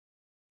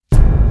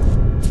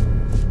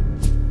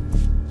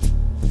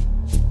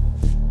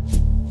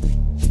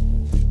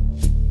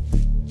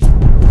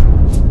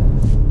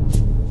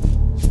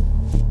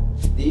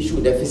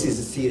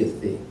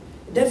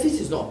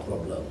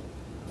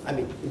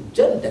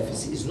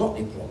deficit is not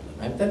a problem.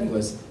 I'm telling you,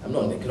 I'm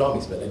not in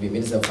economics, but I've been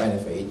Minister of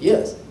Finance for 8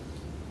 years.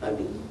 I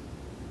mean,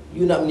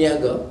 you nak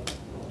meniaga,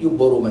 you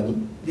borrow money,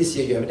 this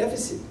year you have a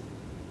deficit.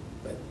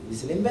 But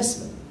it's an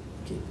investment.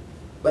 Okay.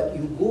 But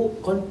you go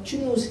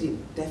continuously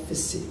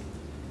deficit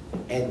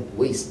and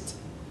waste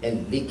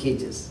and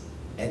leakages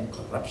and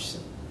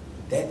corruption.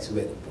 That's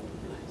where the problem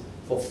lies.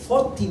 For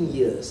 14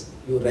 years,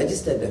 you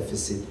register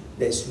deficit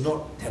that is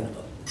not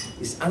tenable.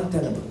 It's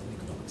untenable in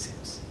economic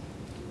sense.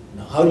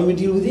 Now, how do we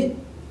deal with it?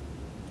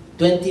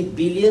 20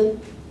 billion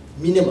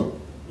minimum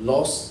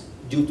loss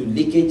due to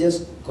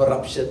leakages,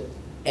 corruption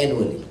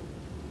annually.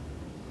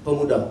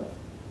 Pemuda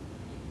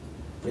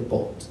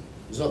report.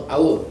 It's not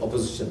our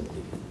opposition.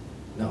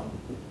 Now,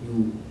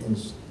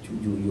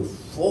 you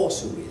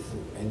force your way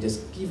through and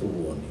just give a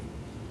warning.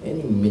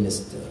 Any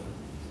minister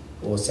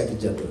or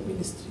secretary of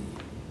ministry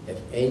have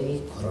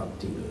any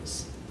corrupt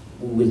dealers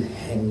who will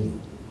hang you.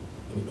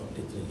 I mean, not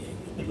literally hang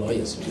you.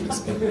 Lawyers will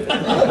respect.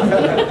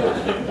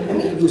 I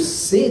mean, you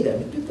say that, I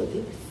mean, people,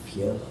 they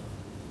fear.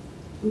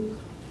 Look,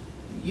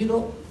 you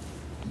know,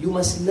 you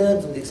must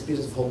learn from the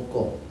experience of Hong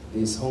Kong.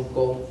 This Hong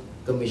Kong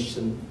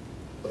Commission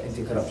for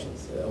Anti-Corruption,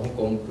 Hong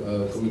Kong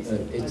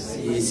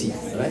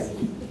HCAC, right?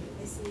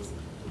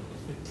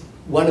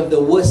 One of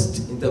the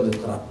worst in terms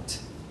of corrupt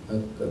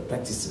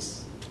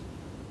practices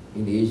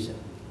in Asia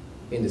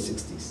in the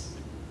 60s.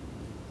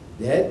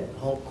 They had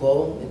Hong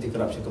Kong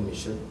Anti-Corruption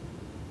Commission,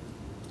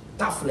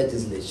 tough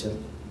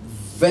legislation,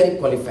 very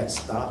qualified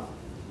staff,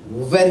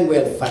 very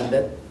well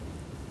funded,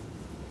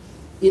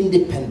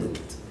 independent.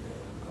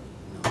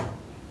 Now,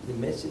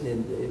 imagine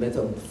in a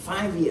matter of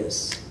 5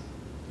 years,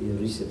 they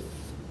reached an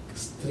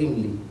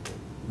extremely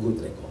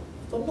good record.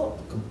 But not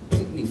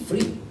completely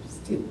free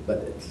still, but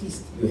at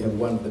least you have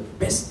one of the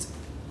best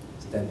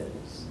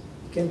standards.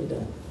 It can be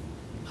done.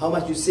 How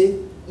much you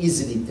save?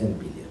 Easily 10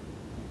 billion.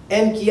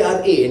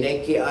 MKRA and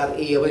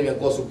NKRA, what you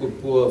call super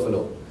poor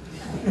fellow.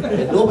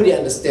 And nobody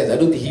understands. I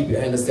don't think he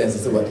understands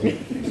this about him.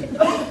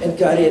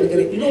 NKRA,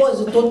 NKRA. You know what's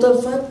the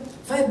total fund?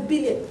 5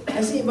 billion.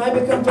 I say, if I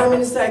become Prime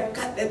Minister, I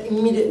cut that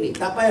immediately.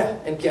 Tak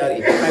payah,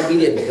 NKRA. 5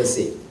 billion because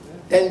save.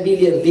 10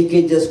 billion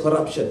leakages,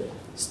 corruption.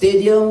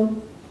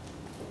 Stadium,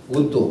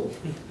 Guntur.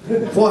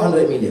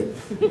 400 million.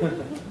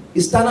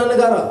 Istana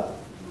Negara,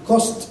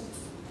 cost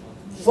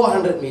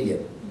 400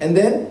 million. And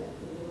then,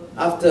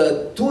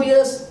 after 2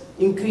 years,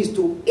 increased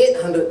to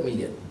 800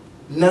 million.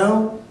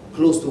 Now,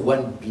 close to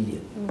 1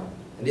 billion.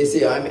 And they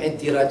say, I'm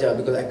anti-Raja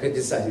because I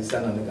criticize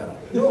Istana Negara.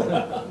 No,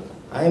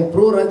 I am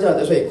pro-Raja,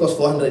 that's why it costs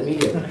 400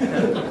 million.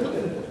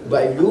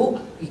 But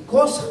it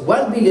costs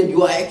 1 billion,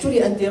 you are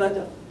actually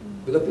anti-Raja.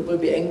 Because people will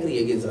be angry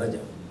against Raja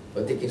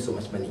for taking so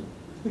much money.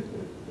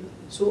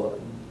 So,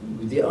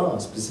 there are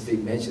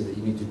specific measures that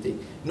you need to take.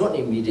 Not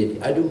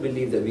immediately. I don't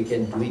believe that we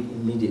can do it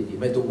immediately.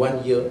 Matter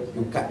 1 year,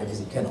 you cut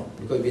deficit. Cannot.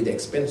 Because with the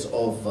expense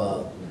of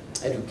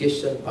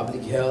education,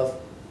 public health,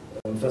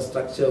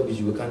 infrastructure, which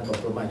you can't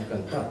compromise, you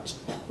can't touch.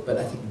 But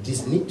I think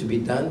this needs to be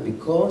done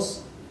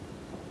because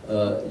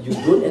you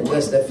don't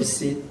address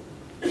deficit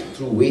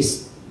through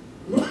waste.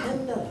 No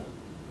tender.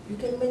 You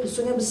can manage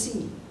Sungai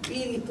Besi.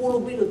 Pilih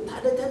Pulau Biru,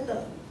 tak ada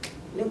tender.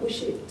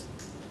 Negotiate.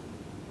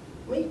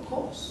 May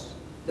cost.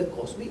 The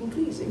cost will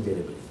increase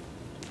invariably.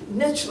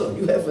 Natural,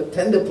 you have a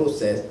tender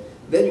process,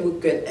 then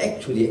you can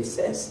actually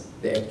access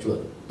the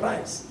actual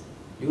price.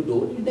 You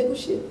don't, you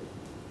negotiate.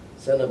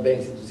 Sana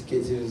bank situ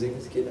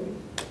sikit, I mean,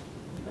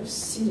 I've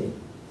seen it.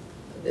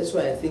 That's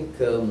why I think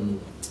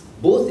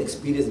both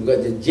experience, we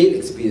got the jail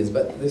experience,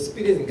 but the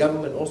experience in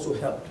government also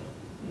helped.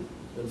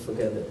 Don't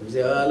forget that. We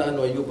say, "Alah,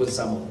 no, you pun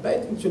sama."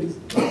 But actually,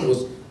 it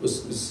was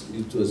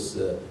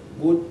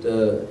good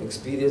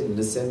experience in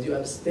the sense you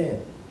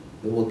understand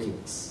the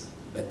workings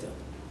better.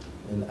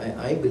 And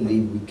I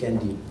believe we can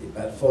deal with it.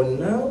 But for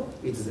now,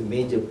 it is a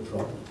major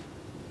problem.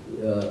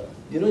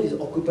 You know, this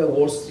Occupy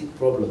Wall Street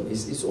problem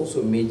is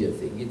also a major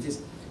thing. It is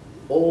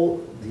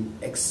all the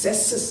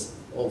excesses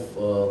of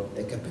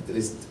a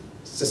capitalist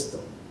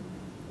system.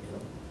 You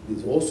know,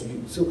 it's also,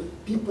 so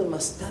people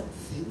must start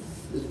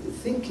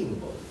thinking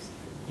about this.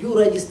 You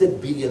register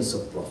billions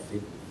of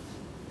profit,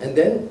 and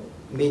then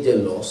major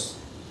loss,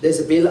 there's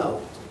a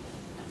bailout.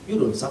 You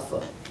don't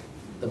suffer.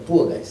 The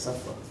poor guys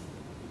suffer.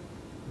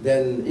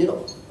 Then, you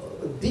know,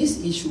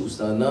 these issues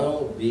are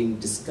now being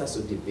discussed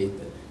or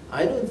debated.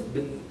 I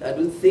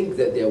don't think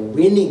that they are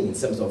winning in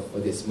terms of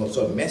this sort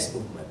of mass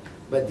movement,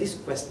 but these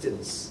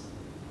questions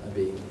are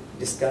being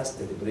discussed,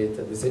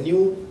 deliberated. There's a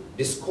new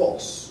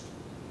discourse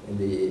in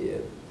the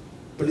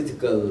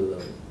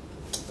political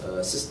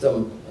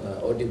system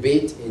or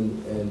debate in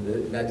the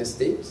United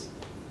States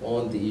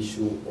on the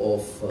issue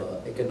of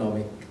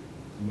economic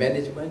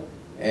management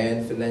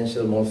and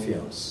financial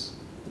malfeasance.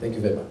 Thank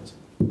you very much.